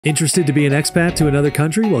Interested to be an expat to another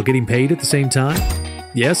country while getting paid at the same time?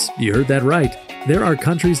 Yes, you heard that right. There are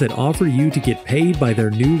countries that offer you to get paid by their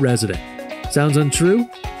new resident. Sounds untrue?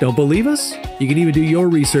 Don't believe us? You can even do your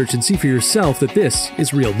research and see for yourself that this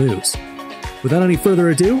is real news. Without any further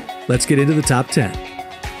ado, let's get into the top 10.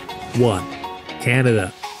 1.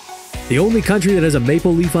 Canada. The only country that has a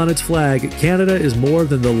maple leaf on its flag, Canada is more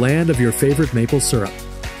than the land of your favorite maple syrup.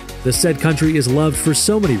 The said country is loved for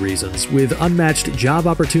so many reasons, with unmatched job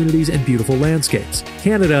opportunities and beautiful landscapes.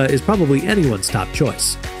 Canada is probably anyone's top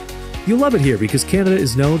choice. You'll love it here because Canada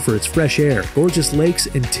is known for its fresh air, gorgeous lakes,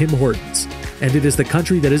 and Tim Hortons. And it is the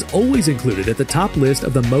country that is always included at the top list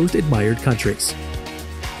of the most admired countries.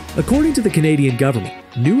 According to the Canadian government,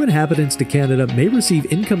 new inhabitants to Canada may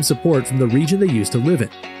receive income support from the region they used to live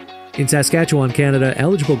in. In Saskatchewan, Canada,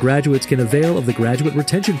 eligible graduates can avail of the Graduate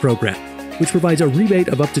Retention Program, which provides a rebate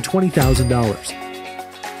of up to $20,000.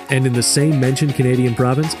 And in the same mentioned Canadian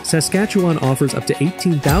province, Saskatchewan offers up to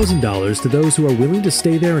 $18,000 to those who are willing to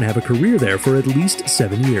stay there and have a career there for at least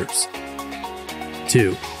 7 years.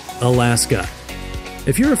 2. Alaska.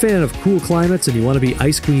 If you're a fan of cool climates and you want to be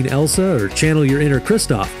Ice Queen Elsa or channel your inner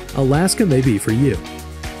Kristoff, Alaska may be for you.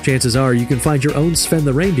 Chances are you can find your own Sven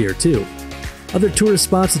the Reindeer too. Other tourist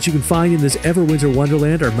spots that you can find in this ever-winter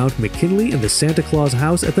wonderland are Mount McKinley and the Santa Claus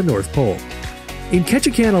House at the North Pole. In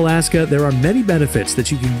Ketchikan, Alaska, there are many benefits that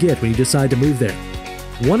you can get when you decide to move there.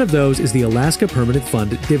 One of those is the Alaska Permanent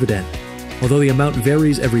Fund dividend. Although the amount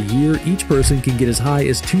varies every year, each person can get as high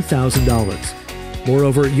as $2,000.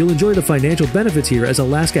 Moreover, you'll enjoy the financial benefits here as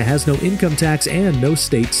Alaska has no income tax and no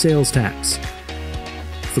state sales tax.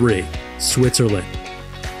 3. Switzerland.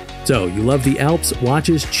 So, you love the Alps,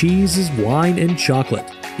 watches, cheeses, wine, and chocolate.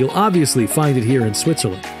 You'll obviously find it here in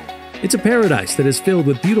Switzerland. It's a paradise that is filled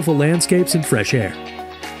with beautiful landscapes and fresh air.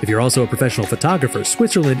 If you're also a professional photographer,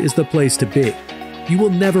 Switzerland is the place to be. You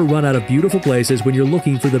will never run out of beautiful places when you're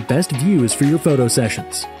looking for the best views for your photo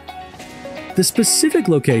sessions. The specific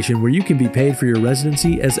location where you can be paid for your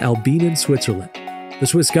residency is Albinen, Switzerland. The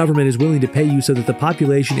Swiss government is willing to pay you so that the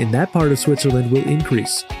population in that part of Switzerland will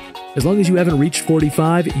increase. As long as you haven't reached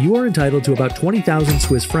 45, you are entitled to about 20,000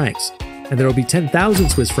 Swiss francs, and there will be 10,000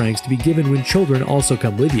 Swiss francs to be given when children also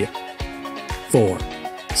come with you. 4.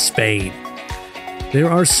 Spain. There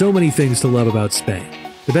are so many things to love about Spain.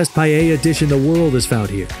 The best paella dish in the world is found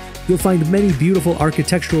here. You'll find many beautiful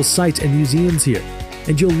architectural sites and museums here,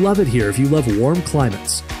 and you'll love it here if you love warm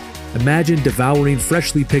climates. Imagine devouring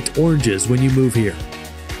freshly picked oranges when you move here.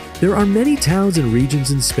 There are many towns and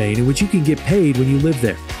regions in Spain in which you can get paid when you live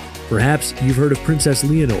there. Perhaps you've heard of Princess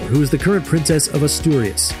Leonor, who is the current Princess of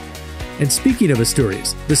Asturias. And speaking of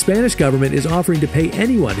Asturias, the Spanish government is offering to pay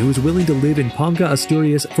anyone who is willing to live in Ponga,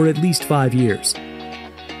 Asturias for at least 5 years.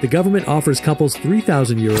 The government offers couples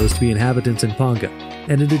 3,000 euros to be inhabitants in Ponga,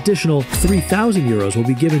 and an additional 3,000 euros will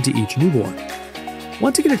be given to each newborn.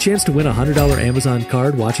 Want to get a chance to win a $100 Amazon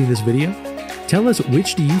card watching this video? Tell us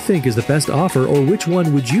which do you think is the best offer, or which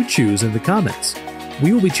one would you choose in the comments.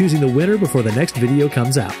 We will be choosing the winner before the next video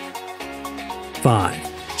comes out.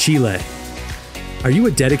 5. Chile. Are you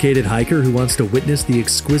a dedicated hiker who wants to witness the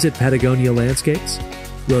exquisite Patagonia landscapes?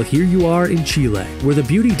 Well, here you are in Chile, where the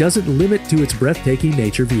beauty doesn't limit to its breathtaking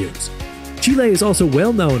nature views. Chile is also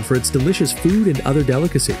well known for its delicious food and other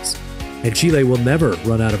delicacies. And Chile will never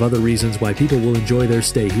run out of other reasons why people will enjoy their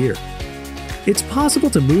stay here. It's possible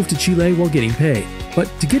to move to Chile while getting paid, but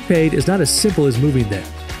to get paid is not as simple as moving there.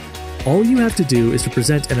 All you have to do is to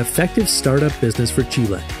present an effective startup business for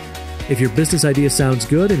Chile. If your business idea sounds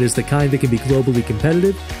good and is the kind that can be globally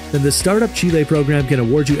competitive, then the Startup Chile program can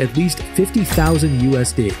award you at least 50,000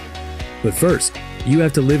 USD. But first, you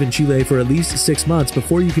have to live in Chile for at least 6 months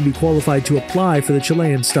before you can be qualified to apply for the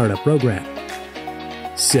Chilean startup program.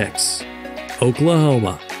 6.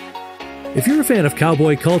 Oklahoma. If you're a fan of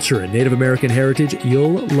cowboy culture and Native American heritage,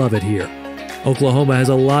 you'll love it here. Oklahoma has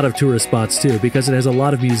a lot of tourist spots too because it has a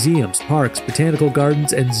lot of museums, parks, botanical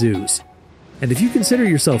gardens, and zoos. And if you consider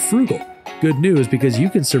yourself frugal, good news because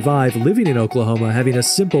you can survive living in Oklahoma having a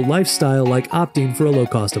simple lifestyle like opting for a low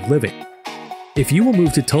cost of living. If you will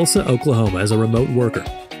move to Tulsa, Oklahoma as a remote worker,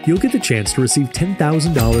 you'll get the chance to receive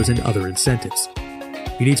 $10,000 in other incentives.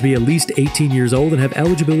 You need to be at least 18 years old and have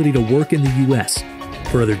eligibility to work in the US.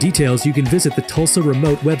 For other details, you can visit the Tulsa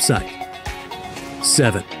Remote website.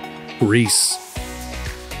 7. Greece.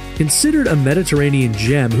 Considered a Mediterranean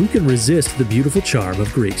gem, who can resist the beautiful charm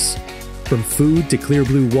of Greece? From food to clear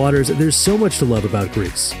blue waters, there's so much to love about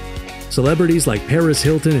Greece. Celebrities like Paris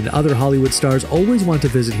Hilton and other Hollywood stars always want to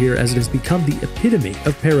visit here as it has become the epitome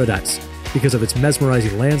of paradise because of its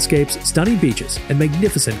mesmerizing landscapes, stunning beaches, and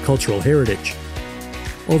magnificent cultural heritage.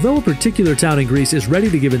 Although a particular town in Greece is ready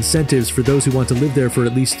to give incentives for those who want to live there for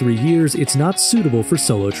at least 3 years, it's not suitable for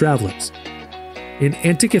solo travelers. In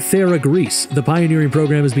Antikythera, Greece, the pioneering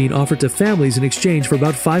program is being offered to families in exchange for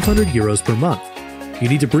about €500 per month. You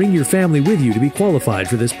need to bring your family with you to be qualified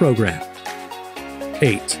for this program.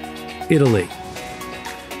 8. Italy.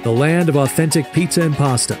 The land of authentic pizza and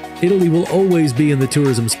pasta, Italy will always be in the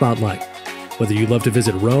tourism spotlight. Whether you love to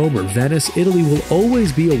visit Rome or Venice, Italy will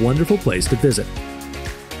always be a wonderful place to visit.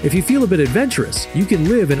 If you feel a bit adventurous, you can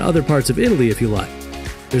live in other parts of Italy if you like.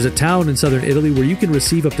 There's a town in southern Italy where you can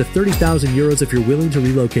receive up to €30,000 if you're willing to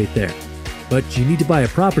relocate there. But you need to buy a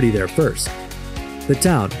property there first. The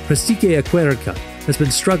town, Prestiche a Querca, has been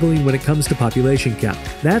struggling when it comes to population count.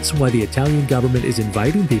 That's why the Italian government is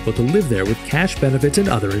inviting people to live there with cash benefits and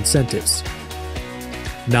other incentives.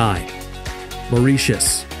 9.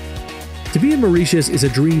 Mauritius. To be in Mauritius is a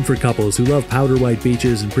dream for couples who love powder white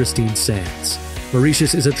beaches and pristine sands.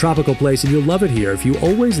 Mauritius is a tropical place and you'll love it here if you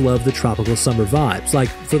always love the tropical summer vibes, like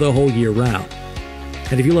for the whole year round.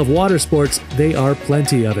 And if you love water sports, they are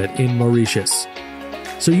plenty of it in Mauritius.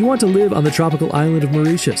 So you want to live on the tropical island of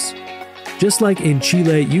Mauritius. Just like in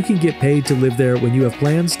Chile, you can get paid to live there when you have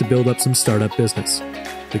plans to build up some startup business.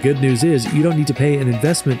 The good news is you don't need to pay an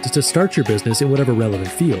investment to start your business in whatever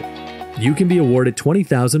relevant field. You can be awarded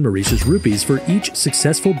 20,000 Mauritius rupees for each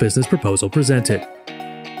successful business proposal presented.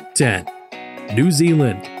 10. New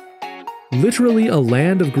Zealand. Literally a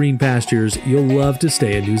land of green pastures, you'll love to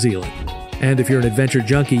stay in New Zealand. And if you're an adventure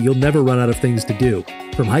junkie, you'll never run out of things to do.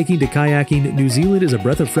 From hiking to kayaking, New Zealand is a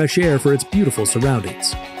breath of fresh air for its beautiful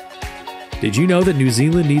surroundings. Did you know that New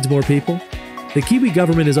Zealand needs more people? The Kiwi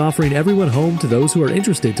government is offering everyone home to those who are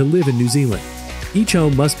interested to live in New Zealand. Each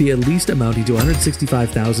home must be at least amounting to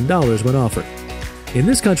 $165,000 when offered. In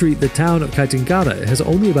this country, the town of Kaitinkara has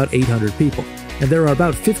only about 800 people, and there are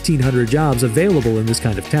about 1,500 jobs available in this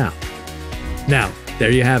kind of town. Now, there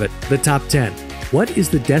you have it, the top 10. What is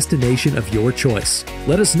the destination of your choice?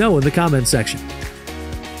 Let us know in the comments section.